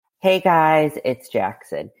Hey guys, it's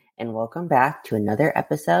Jackson, and welcome back to another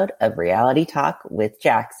episode of Reality Talk with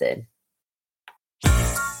Jackson.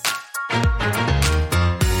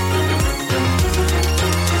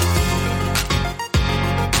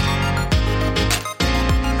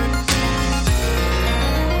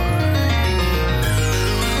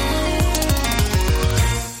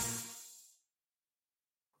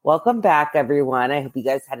 Welcome back, everyone. I hope you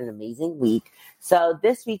guys had an amazing week. So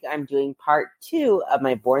this week I'm doing part 2 of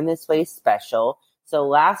my Born This Way special. So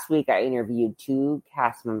last week I interviewed 2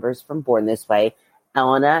 cast members from Born This Way,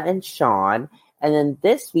 Elena and Sean. And then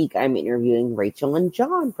this week I'm interviewing Rachel and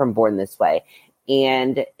John from Born This Way.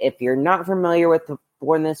 And if you're not familiar with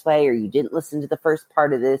Born This Way or you didn't listen to the first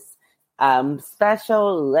part of this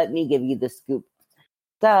special, let me give you the scoop.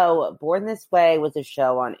 So Born This Way was a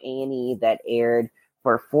show on A&E that aired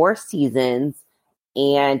for 4 seasons,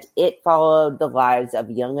 and it followed the lives of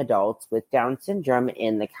young adults with Down syndrome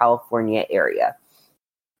in the California area.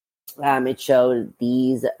 It showed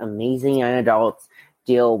these amazing young adults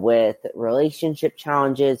deal with relationship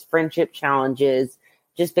challenges, friendship challenges,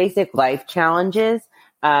 just basic life challenges,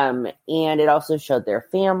 and it also showed their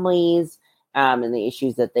families and the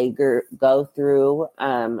issues that they go through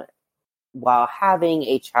while having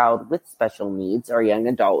a child with special needs, or young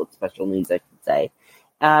adult with special needs, I should say.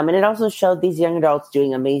 And it also showed these young adults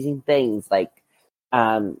doing amazing things like,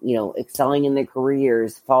 excelling in their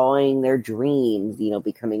careers, following their dreams,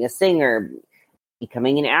 becoming a singer,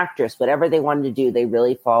 becoming an actress, whatever they wanted to do, they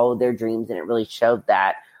really followed their dreams, and it really showed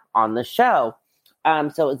that on the show.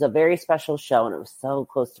 So it was a very special show, and it was so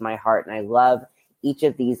close to my heart, and I love each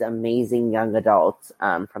of these amazing young adults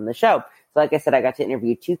from the show. So like I said, I got to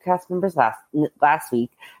interview 2 cast members last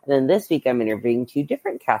week. And then this week, I'm interviewing 2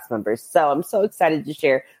 different cast members. So I'm so excited to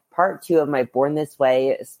share part 2 of my Born This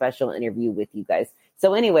Way special interview with you guys.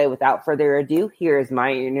 So anyway, without further ado, here is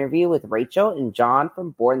my interview with Rachel and John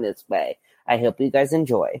from Born This Way. I hope you guys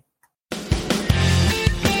enjoy.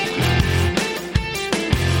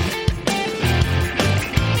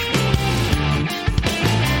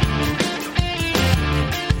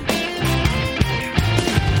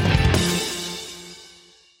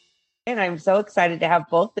 And I'm so excited to have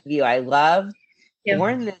both of you. I loved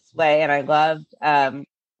Born This Way, and I loved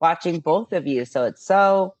watching both of you. So it's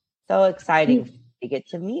so exciting to get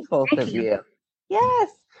to meet both of you. Yes.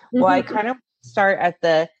 Well, I kind of start at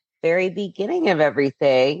the very beginning of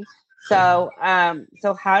everything. So,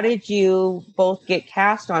 how did you both get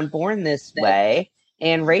cast on Born This Way?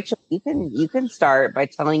 And Rachel, you can start by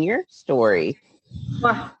telling your story.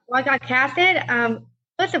 Well, I got casted.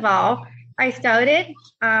 First of all, I started,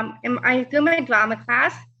 I do my drama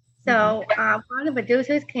class. So one of the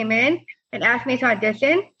producers came in and asked me to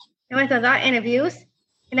audition. I went to a lot of interviews,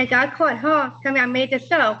 and I got called home. Tell me I made the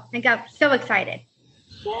show, and got so excited.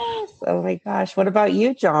 Yes. Oh my gosh. What about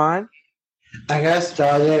you, John? I got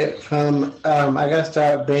started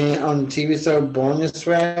being on the TV show Born This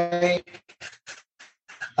Way.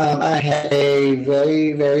 I had a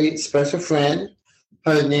very, very special friend.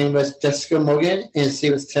 Her name was Jessica Morgan, and she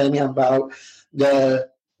was telling me about they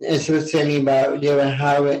were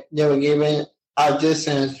giving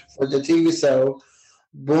auditions for the TV show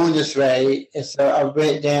Born This Way. And so I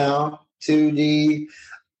went down to the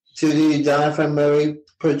Jonathan Murray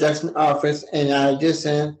production office, and I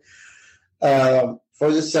auditioned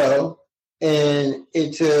for the show. And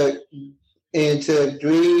it took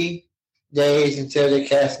 3 days until they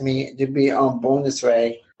cast me to be on Born This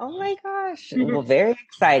Way. Oh my gosh. Well, very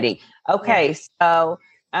exciting. Okay. So,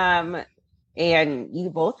 and you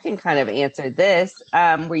both can kind of answer this.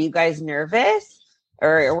 Were you guys nervous,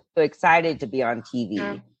 or were you excited to be on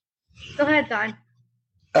TV? Go ahead, Don.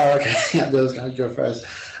 Okay. I was going to go first.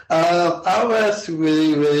 I was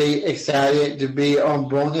really, really excited to be on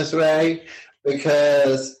Born This Way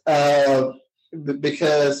because it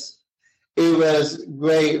was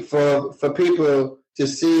great for people to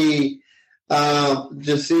see a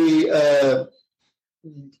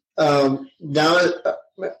Down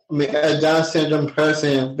syndrome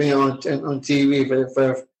person being on TV for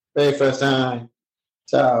the very first time.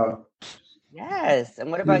 So yes.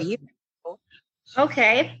 And what about you?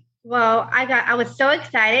 Okay. Well, I was so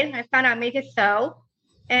excited. I found out I made it so,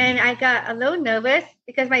 and I got a little nervous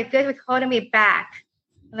because my good was holding me back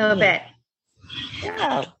a little bit. Yeah,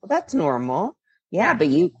 well, that's normal. Yeah, but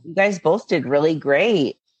you guys both did really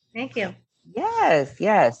great. Thank you.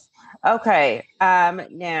 Yes. Okay.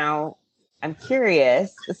 Now I'm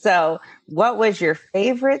curious. So what was your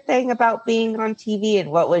favorite thing about being on TV,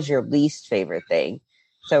 and what was your least favorite thing?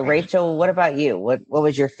 So Rachel, what about you? What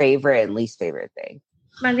was your favorite and least favorite thing?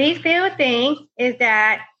 My least favorite thing is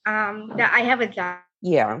that I have a job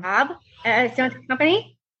Yeah. job at a insurance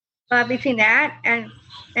company. But between that and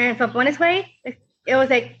for bonus way, it was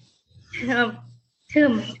like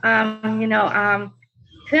two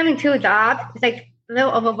having two jobs. It's like a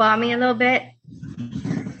little overwhelming a little bit.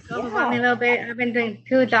 Overwhelming a little bit. I've been doing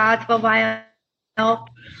two jobs for a while.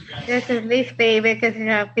 This is least favorite because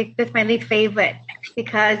this is my least favorite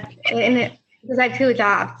because because I have two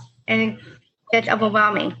jobs and it's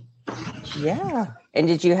overwhelming. Yeah. And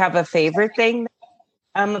did you have a favorite thing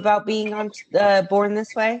about being on Born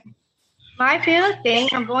This Way? My favorite thing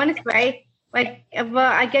on Born This Way, like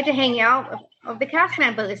I get to hang out with the cast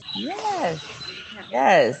members. Yes.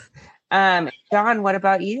 Yes. John, what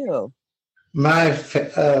about you? My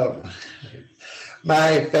favorite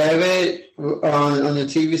on the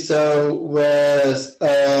TV show was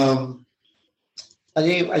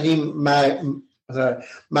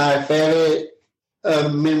my favorite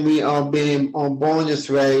memory on being on Born This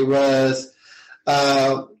Way was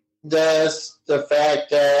just the fact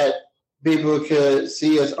that people could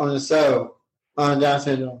see us on the show on Down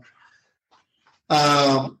syndrome.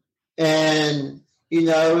 And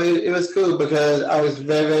it was cool because I was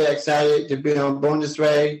very, very excited to be on Born This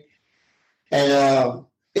Way, and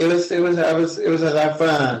it was a lot of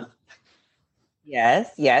fun.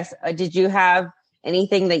 Yes. Did you have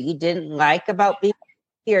anything that you didn't like about being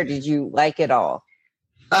here? Or did you like it all?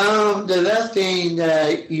 The last thing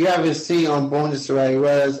that you haven't seen on Born This Way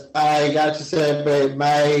was I got to celebrate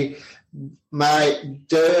my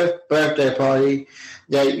third birthday party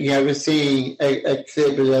that you haven't seen a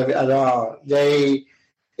clip of it at all. It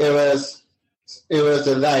was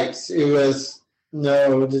the lights, it was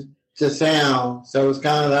the sound. So it was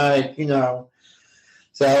kind of like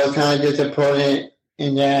so I was kind of disappointed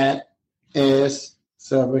in that because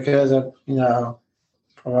of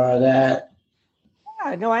for all that.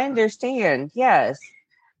 Yeah, no, I understand. Yes.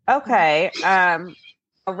 Okay.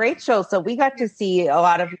 Rachel, so we got to see a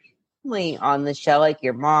lot of family on the show, like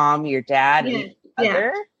your mom, your dad, and your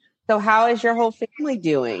brother. So how is your whole family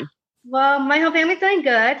doing? Well, my whole family's doing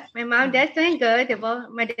good. My mom and dad's doing good.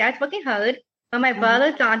 My dad's working hard. But my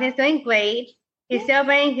brother Jonathan's doing great. He's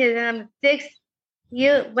celebrating his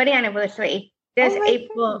 6th-year wedding anniversary this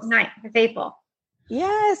April 9th. It's April.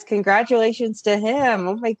 Yes, congratulations to him.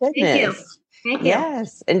 Oh my goodness. Thank you.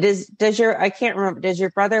 Yes. And does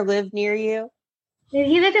your brother live near you?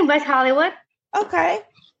 He lives in West Hollywood. Okay.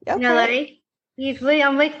 In LA.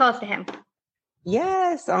 I'm really close to him.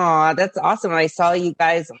 Yes. Oh, that's awesome. I saw you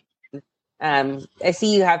guys. I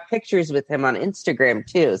see you have pictures with him on Instagram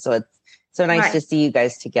too. So it's so nice to see you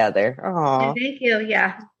guys together. Oh, thank you.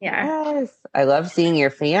 Yeah. Yes. I love seeing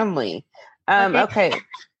your family. Okay.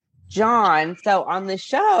 John, so on the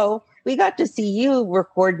show, we got to see you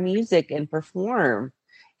record music and perform.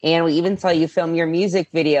 And we even saw you film your music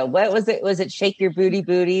video. What was it? Was it Shake Your Booty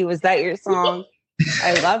Booty? Was that your song?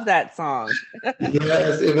 I love that song.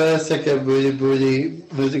 Yes, it was Shake Your Booty Booty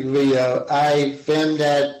music video. I filmed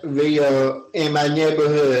that video in my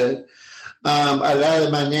neighborhood. A lot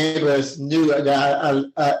of my neighbors knew that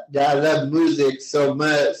I love music so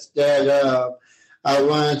much that I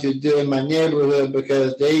wanted to do in my neighborhood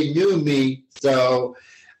because they knew me. So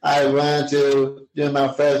I wanted to do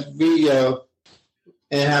my first video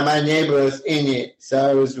and have my neighbors in it.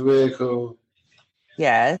 So it was really cool.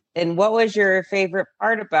 Yes. And what was your favorite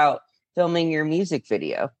part about filming your music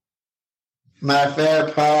video? My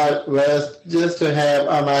favorite part was just to have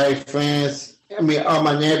all my friends, all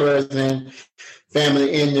my neighbors and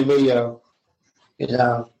family in the video.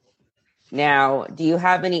 Now, do you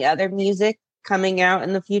have any other music coming out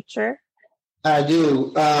in the future? I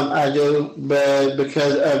do, but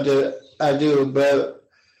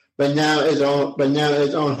but now it's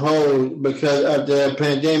on hold because of the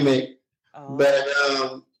pandemic. Oh.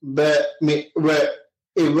 But it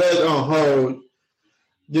was on hold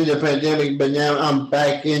due to the pandemic. But now I'm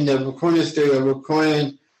back in the recording studio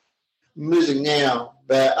recording music now.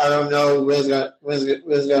 But I don't know when it's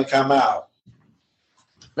gonna come out.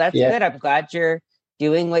 That's good. I'm glad you're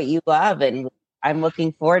doing what you love, and I'm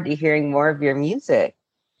looking forward to hearing more of your music.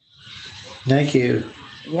 Thank you.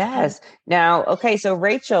 Yes. Now, okay, so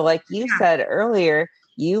Rachel, like you said earlier,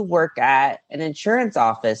 you work at an insurance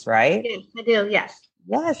office, right? I do, yes.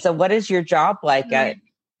 Yeah. So what is your job like at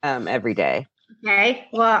every day? Okay.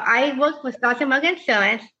 Well, I work with Osterbach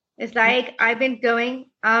Insurance. It's like I've been doing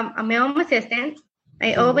a mail assistant.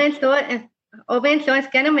 I open insurance,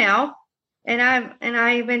 get a mail, and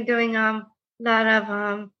I've been doing a lot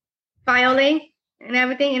of filing and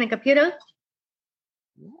everything in a computer.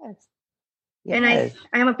 Yes. And I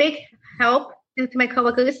am a big help to my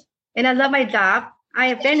coworkers, and I love my job. I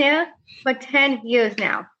have been there for 10 years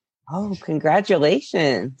now. Oh,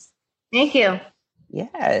 congratulations. Thank you.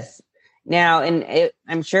 Yes. Now, and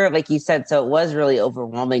I'm sure, like you said, so it was really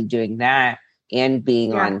overwhelming doing that and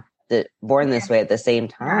being on the Born This Way at the same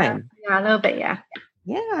time. Yeah, a little bit, yeah.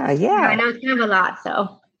 Yeah. I know it's kind of a lot,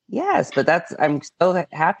 so. Yes, but I'm so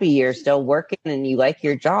happy you're still working and you like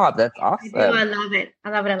your job. That's awesome. I do. I love it. I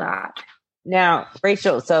love it a lot. Now,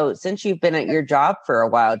 Rachel, so since you've been at your job for a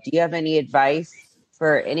while, do you have any advice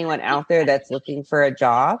for anyone out there that's looking for a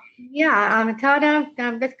job? Yeah, tell them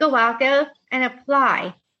let's go out there and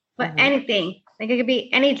apply for anything. Like it could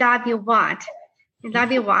be any job you want,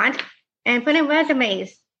 and put in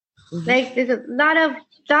resumes. Like there's a lot of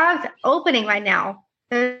jobs opening right now.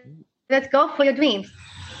 So let's go for your dreams.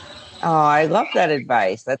 Oh, I love that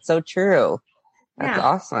advice. That's so true. That's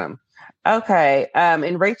awesome. Okay.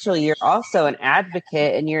 And Rachel, you're also an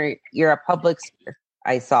advocate and you're a public speaker.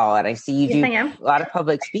 I saw it. I see you do a lot of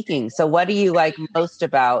public speaking. So what do you like most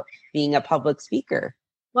about being a public speaker?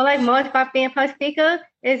 What I like most about being a public speaker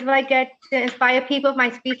is I get to inspire people with my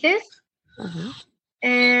speeches.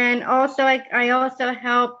 And also I also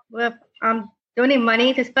help with donating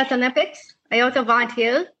money to Special Olympics. I also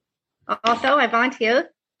volunteer. I volunteer,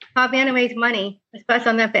 helping to raise money for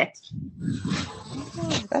Special Olympics.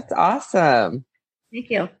 Oh, that's awesome. Thank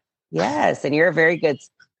you. Yes, and you're a very good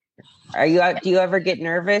speaker. Do you ever get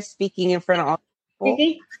nervous speaking in front of all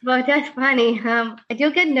people? Well, that's funny. I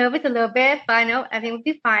do get nervous a little bit, but I know everything will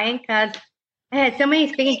be fine because I had so many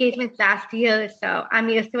speaking engagements last year, so I'm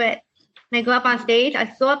used to it. When I go up on stage,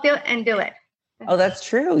 I go up there and do it. Oh, that's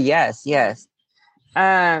true. Yes.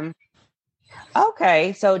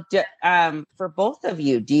 Okay, so for both of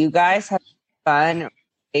you, do you guys have fun or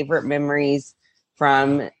favorite memories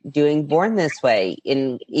from doing Born This Way?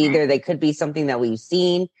 In either they could be something that we've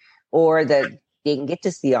seen or that didn't get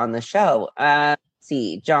to see on the show.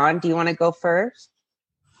 See, John, do you want to go first?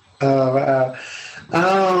 What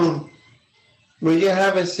you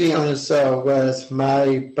haven't seen on the show was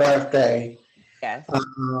my birthday. Yes.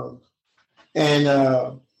 And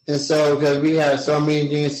so because we had so many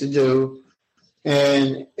things to do,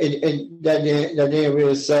 and that didn't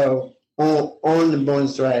really show on the Born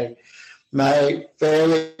This Way. My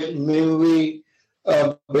favorite memory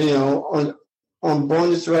of being on Born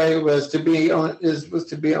This Way was to be on.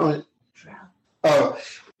 Oh,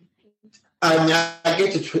 I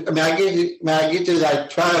get to like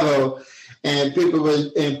travel, and people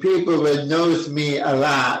would notice me a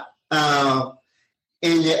lot.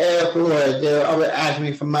 In the airport, they would always ask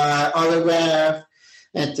me for my autograph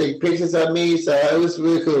and take pictures of me. So it was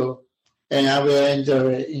really cool, and I really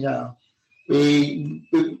enjoyed it. You know, we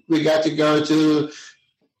got to go to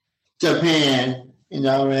Japan, you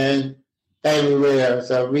know, and everywhere.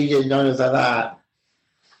 So we get noticed a lot.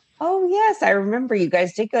 Oh yes, I remember you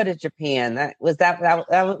guys did go to Japan. That was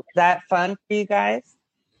fun for you guys?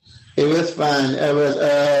 It was fun. It was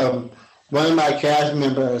one of my cast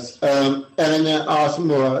members, Eleanor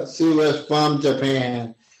Osmore. She was from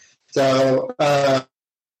Japan, so I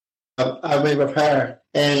went with her,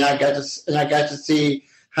 and I got to see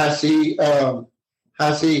how she and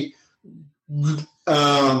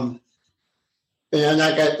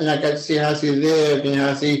I got to see how she lived and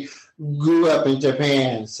how she grew up in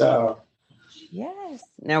Japan. So yes.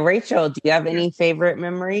 Now, Rachel, do you have any favorite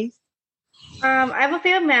memories? I have a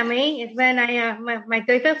favorite memory. It's when I my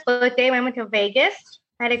 35th birthday when I went to Vegas.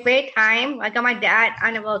 I had a great time. I got my dad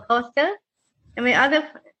on a roller coaster. And my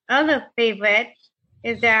other favorite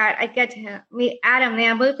is that I get to meet Adam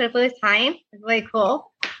Lambert for the first time. It's really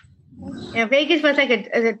cool. And Vegas was like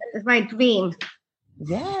it's my dream.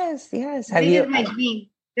 Yes. Vegas is my dream.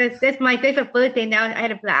 This my 35th birthday now. I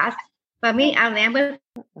had a blast. But meeting Adam Lambert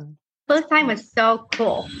first time was so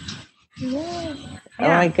cool. Yes. Oh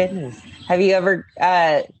my goodness. Have you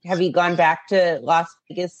gone back to Las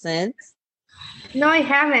Vegas since? No, I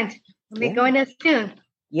haven't. I'll be going there soon.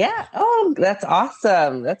 Yeah. Oh, that's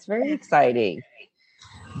awesome. That's very exciting.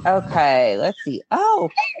 Okay, let's see. Oh,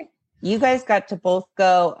 you guys got to both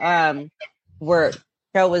go where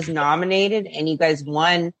show was nominated and you guys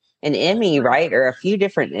won an Emmy, right? Or a few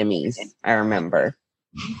different Emmys, I remember.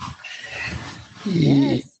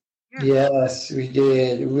 Yes, we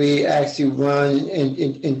did. We actually won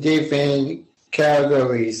in different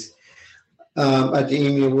categories at the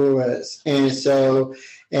Emmy Awards,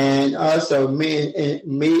 and also me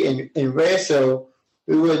and Rachel,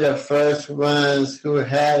 we were the first ones who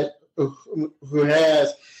has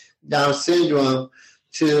Down syndrome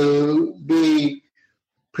to be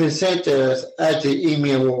presenters at the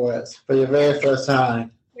Emmy Awards for the very first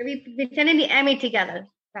time. We presented the Emmy together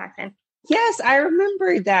back then. Yes, I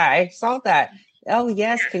remember that. I saw that. Oh,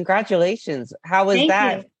 yes. Congratulations. How was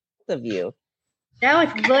that? of you. That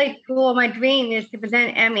was really cool. My dream is to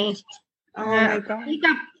present Emmy. Oh my God. We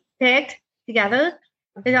got picked together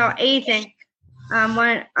with our agent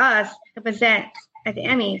wanted us to present at the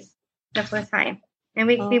Emmys the first time. And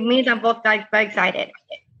we me and both got very excited.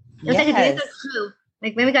 It was like a dream come true.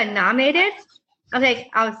 Like when we got nominated,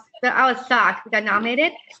 I was shocked. We got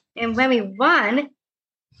nominated. And when we won,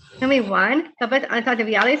 the first unscripted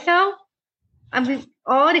reality show,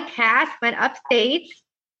 all the cast went on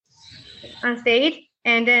stage,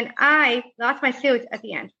 and then I lost my shoes at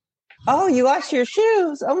the end. Oh, you lost your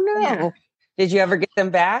shoes. Oh no. Yeah. Did you ever get them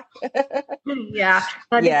back? Yeah.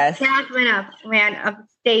 But yes. The cast ran up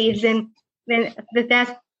stage, and then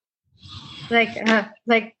that's like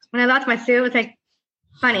when I lost my shoe, it was like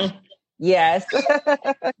funny. Yes.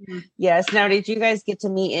 Yes. Now, did you guys get to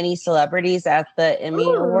meet any celebrities at the Emmy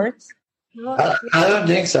Awards? I don't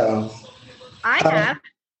think so. I have.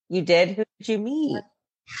 You did? Who did you meet?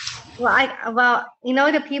 Well,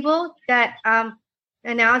 the people that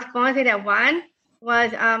announced Bourne that won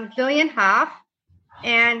was Julian Hough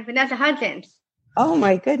and Vanessa Hudgens. Oh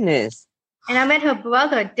my goodness! And I met her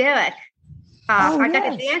brother Derek. I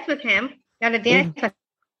got to dance with him.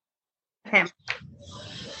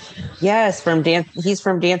 Yes, he's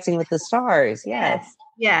from Dancing with the Stars. Yes.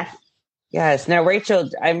 Now, Rachel,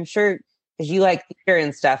 I'm sure because you like theater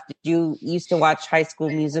and stuff. Did you used to watch High School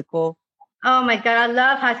Musical? Oh my God, I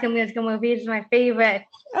love High School Musical movies. It's my favorite.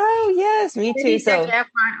 Oh yes, me too. So Zac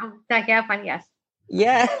Efron, yes.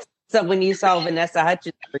 Yes. So when you saw Vanessa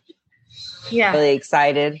Hudgens, really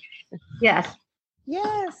excited. Yes.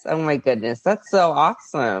 Yes. Oh my goodness, that's so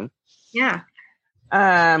awesome. Yeah.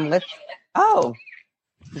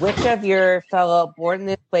 Which of your fellow Born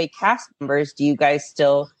This Way cast members do you guys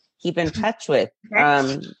still keep in touch with?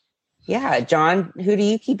 Okay. John, who do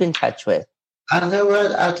you keep in touch with? I know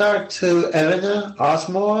what I talked to Elena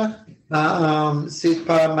Osmore. She's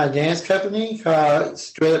part of my dance company called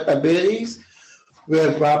Straight Up Abilities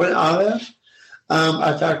with Robin Olive.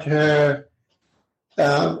 I talked to her,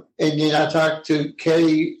 and then I talked to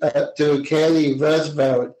Kelly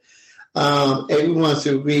Roosevelt every once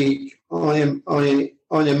a week on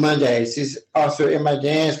a Monday. She's also in my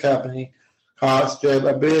dance company called Straight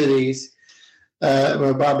Up Abilities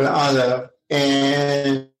with Robin Olive,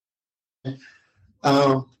 and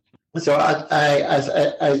so I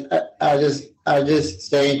just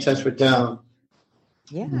stay in touch with them.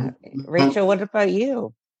 Yeah, Rachel, what about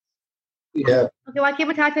you? Yeah. Okay, well, I keep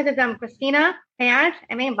in touch with Christina Pants,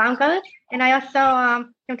 Bunker, and I also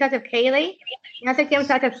keep in touch with Kaylee. And I also keep in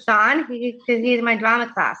touch with Sean, because he's in my drama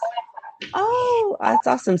class. Oh, that's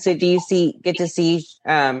awesome. So do you get to see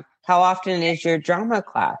how often is your drama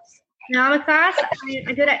class? Drama class,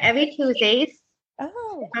 I do that every Tuesdays.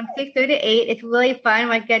 Oh. From 6:30 to 8. It's really fun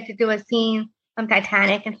when I get to do a scene from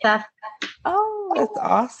Titanic and stuff. Oh, that's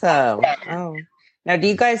awesome. Oh. Now, do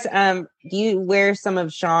you guys do you wear some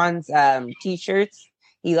of Sean's t-shirts?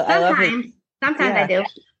 Sometimes I do.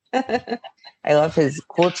 I love his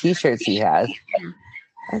cool t-shirts he has.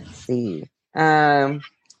 Let's see. What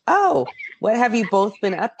have you both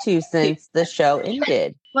been up to since the show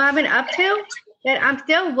ended? What I've been up to? That I'm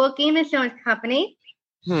still working in the insurance company.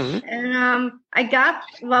 And I got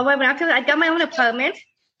my own apartment.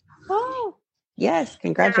 Oh, yes.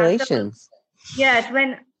 Congratulations. Yes.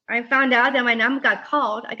 When I found out that my number got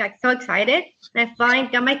called, I got so excited. And I finally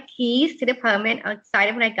got my keys to the apartment. I was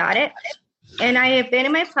excited when I got it. And I have been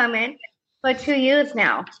in my apartment for 2 years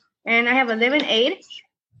now. And I have a living aid.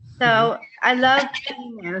 So I love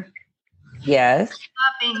being there. Yes. I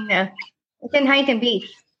love being there. It's in Huntington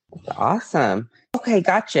Beach. That's awesome. Okay,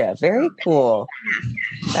 gotcha. Very cool.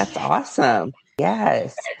 That's awesome.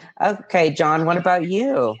 Yes. Okay, John, what about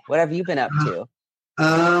you? What have you been up to?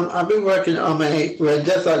 I've been working on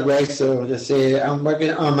just like Rachel just said, I'm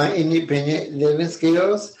working on my independent living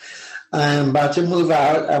skills. I'm about to move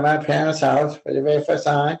out of my parents' house for the very first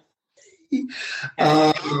time.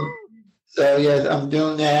 So, yes, I'm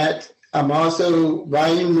doing that. I'm also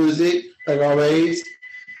writing music, like always.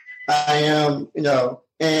 I am,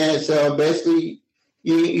 and so basically,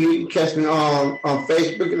 you can catch me on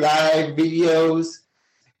Facebook Live videos.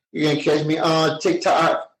 You can catch me on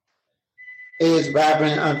TikTok. It's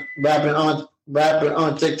rapping on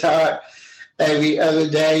TikTok every other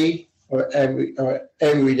day or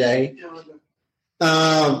every day.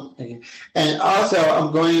 And also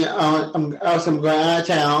I'm going out of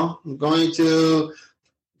town. I'm going to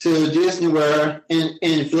Disney World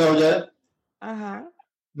in Florida.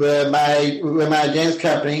 With my dance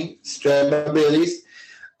company, Straight Up Abilities.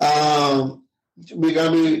 We're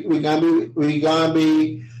gonna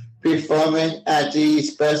be performing at the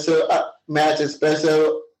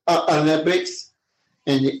special Olympics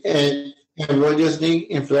in Walt Disney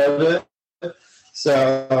in Florida.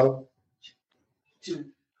 So,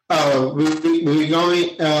 we're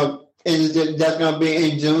going, and that's going to be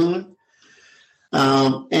in June.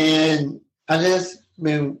 And I just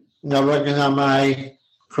been working on my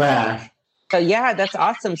craft. So yeah, that's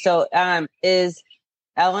awesome. So is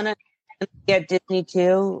Elena at Disney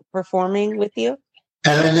too performing with you?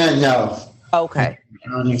 Elena, no. Okay. I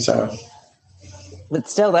don't think so. But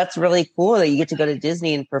still, that's really cool that you get to go to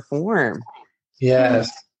Disney and perform.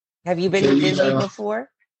 Yes. Have you been to Disney before?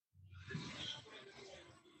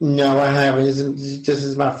 No, I haven't. This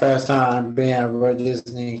is my first time being at Walt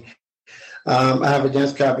Disney. I have a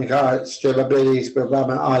dance company called Abilities with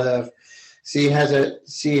Robin Olive. She has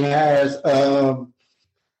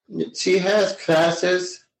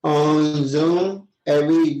classes on Zoom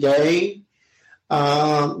every day.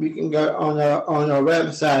 You can go on our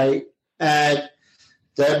website at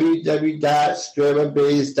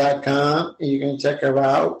www.stribabilities.com and you can check her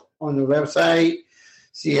out on the website.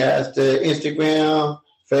 She has the Instagram,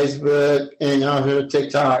 Facebook, and also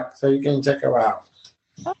TikTok, so you can check her out.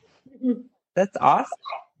 That's awesome.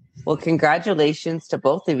 Well, congratulations to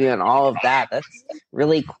both of you on all of that. That's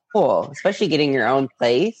really cool, especially getting your own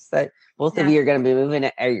place. That both of you are going to be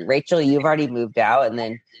moving. Rachel, you've already moved out, and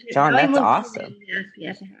then John, that's awesome.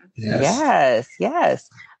 Yes, I have. Yes.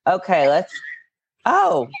 Okay, let's.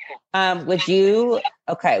 Oh, would you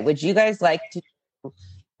guys like to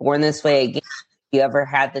Born This Way again? You ever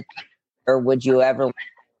had or would you ever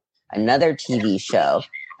another TV show?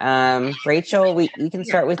 Rachel, we can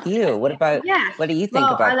start with you. What about? Yes. What do you think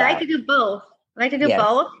about that? I like to do both. I like to do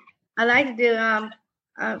both. I like to do a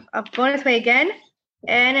Born This Way again,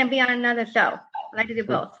 and then be on another show. I like to do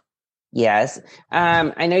both. Yes.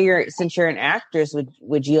 I know since you're an actress,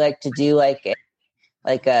 would you like to do like a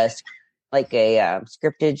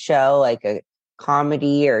scripted show, like a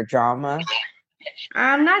comedy or drama?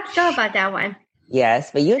 I'm not sure about that one. Yes,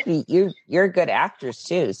 but you're a good actress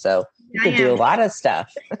too, so you could do a lot of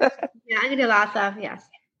stuff. Yeah, I can do a lot of stuff. Yes.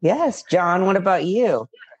 Yes, John. What about you?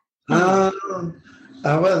 I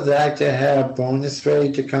would like to have Born This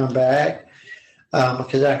Way to come back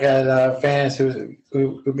because I got a lot of fans who've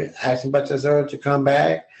been asking about this show to come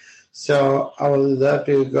back. So I would love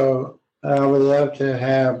to go. I would love to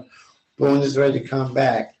have Born This Way to come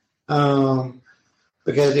back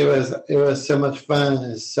because it was so much fun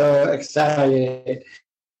and so excited.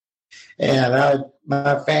 And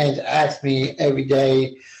my fans ask me every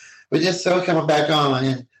day, "We're just so coming back on,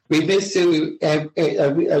 and we miss you.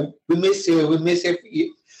 We miss you. We miss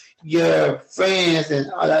your friends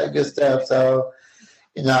and all that good stuff." So,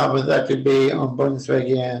 I would like to be on Born This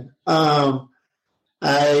Way again. I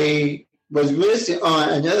was recently on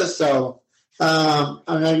another show. I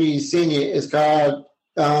don't know if you've seen it. It's called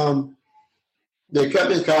the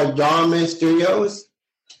company's called Dharma Studios.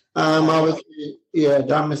 Dharma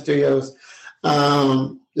Studios.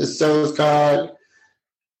 The show's called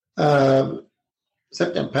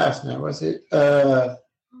something Passenger, was it? I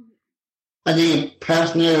think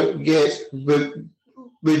Passenger gets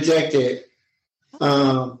rejected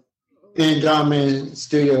in Dharma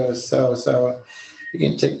Studios. So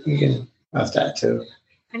you can watch that too.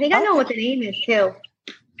 I think I know what the name is too.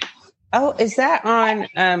 Oh, is that on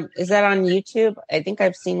YouTube? I think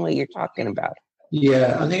I've seen what you're talking about.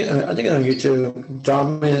 Yeah, I think it's on YouTube.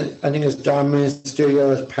 I think it's Dharma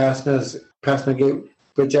Studios. Passenger get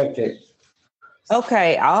rejected.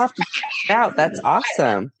 Okay, I'll have to check it out. That's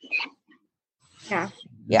awesome. Yeah.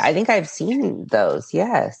 Yeah, I think I've seen those.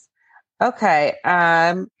 Yes. Okay.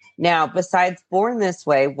 Now, besides Born This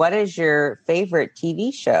Way, what is your favorite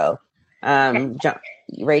TV show?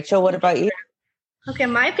 Rachel, what about you? Okay,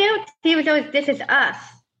 my favorite TV show is This Is Us.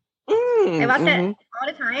 I watch it all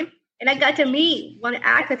the time, and I got to meet one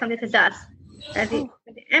actor from This Is Us. At the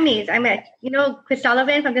Emmys, I met, Chris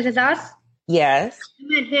Sullivan from This Is Us? Yes. I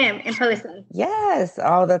met him in person. Yes.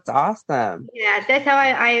 Oh, that's awesome. Yeah, that's how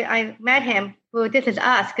I met him through This Is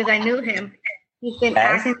Us, because I knew him. He's been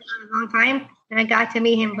acting for a long time, and I got to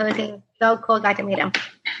meet him in person. So cool, got to meet him.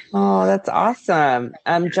 Oh, that's awesome.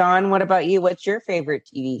 John, what about you? What's your favorite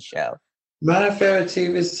TV show? My favorite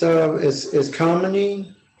TV show is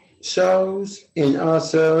comedy shows and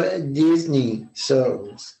also Disney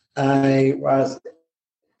shows. I watch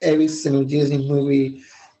every single Disney movie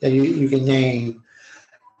that you can name.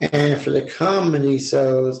 And for the comedy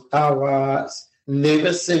shows, I watch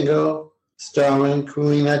Never Single, starring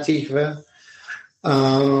Queen Latifah.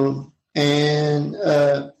 And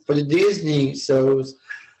for the Disney shows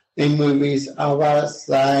and movies, I watch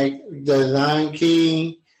like The Lion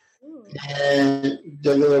King and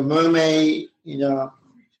The Little Mermaid,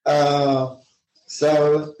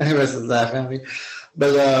 So everyone's laughing at me,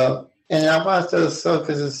 but and I watched those shows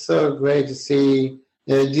because it's so great to see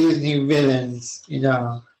the Disney villains. You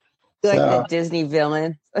like the Disney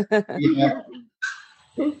villains? Yeah.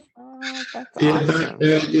 Oh, that's awesome.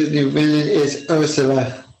 The Disney villain is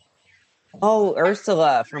Ursula. Oh,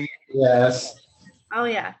 Ursula from. Yes. Oh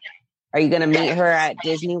yeah. Are you going to meet her at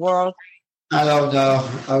Disney World? I don't know.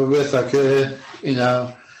 I wish I could.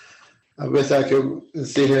 I wish I could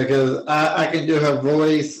see her because I can do her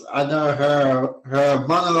voice. I know her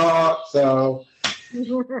monologue. So.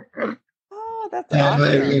 Oh, that's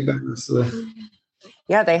awesome.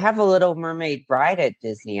 Yeah, they have a Little Mermaid Bride at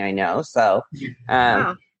Disney, I know. So,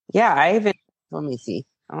 Wow. yeah, I even, let me see.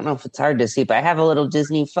 I don't know if it's hard to see, but I have a little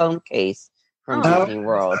Disney phone case from Disney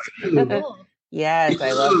World. Yes,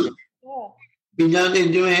 I love it.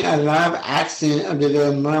 They're doing a live action of the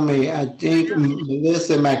Little Mermaid. I think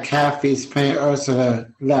Melissa McCarthy is playing Ursula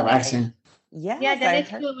live action. Yes, yeah, that is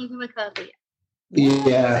true, Melissa McCarthy.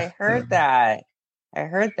 Yeah, I heard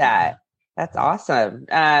that. That's awesome.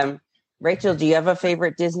 Rachel, do you have a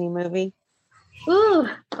favorite Disney movie? Ooh,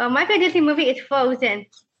 well, my favorite Disney movie is Frozen.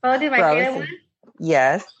 Frozen is my favorite one.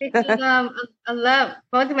 Yes. Because I love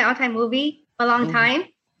Frozen, my all-time movie for a long time.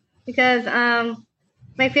 Because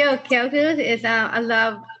my favorite characters is I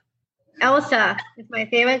love Elsa. It's my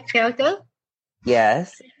favorite character.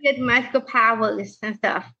 Yes. She has magical powers and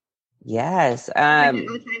stuff. Yes. All-time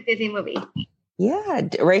Disney movie. Yeah,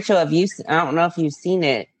 Rachel, I don't know if you've seen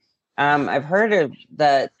it. I've heard of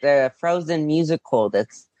the Frozen musical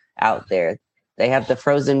that's out there. They have the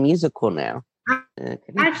Frozen musical now.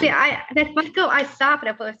 Actually, that musical I saw for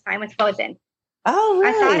the first time was Frozen. Oh,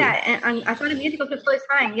 really? I saw that, and I saw the musical for the first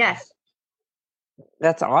time. Yes,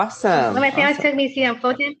 that's awesome. When my parents took me to see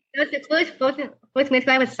Frozen, that was the first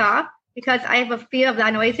musical I ever saw because I have a fear of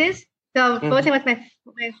loud noises. So Frozen was my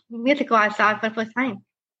musical I saw for the first time.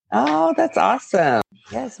 Oh, that's awesome.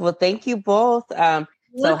 Yes. Well, thank you both.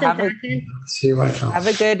 So have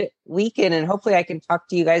a good weekend, and hopefully I can talk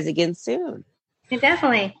to you guys again soon. Yeah,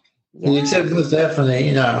 definitely. You too, most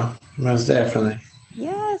definitely. Most definitely.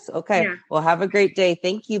 Yes. Okay. Yeah. Well, have a great day.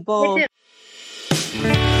 Thank you both.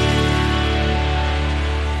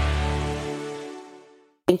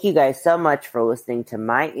 Thank you guys so much for listening to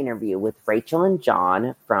my interview with Rachel and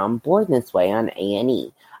John from Born This Way on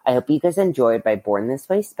A&E. I hope you guys enjoyed my Born This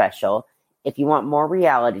Way special. If you want more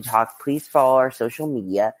reality talk, please follow our social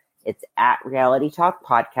media. It's at Reality Talk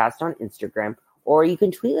Podcast on Instagram, or you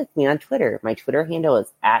can tweet with me on Twitter. My Twitter handle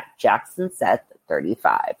is at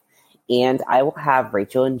JacksonSeth35. And I will have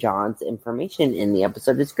Rachel and John's information in the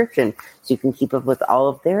episode description so you can keep up with all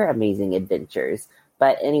of their amazing adventures.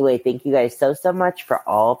 But anyway, thank you guys so much for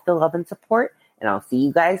all of the love and support, and I'll see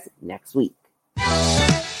you guys next week.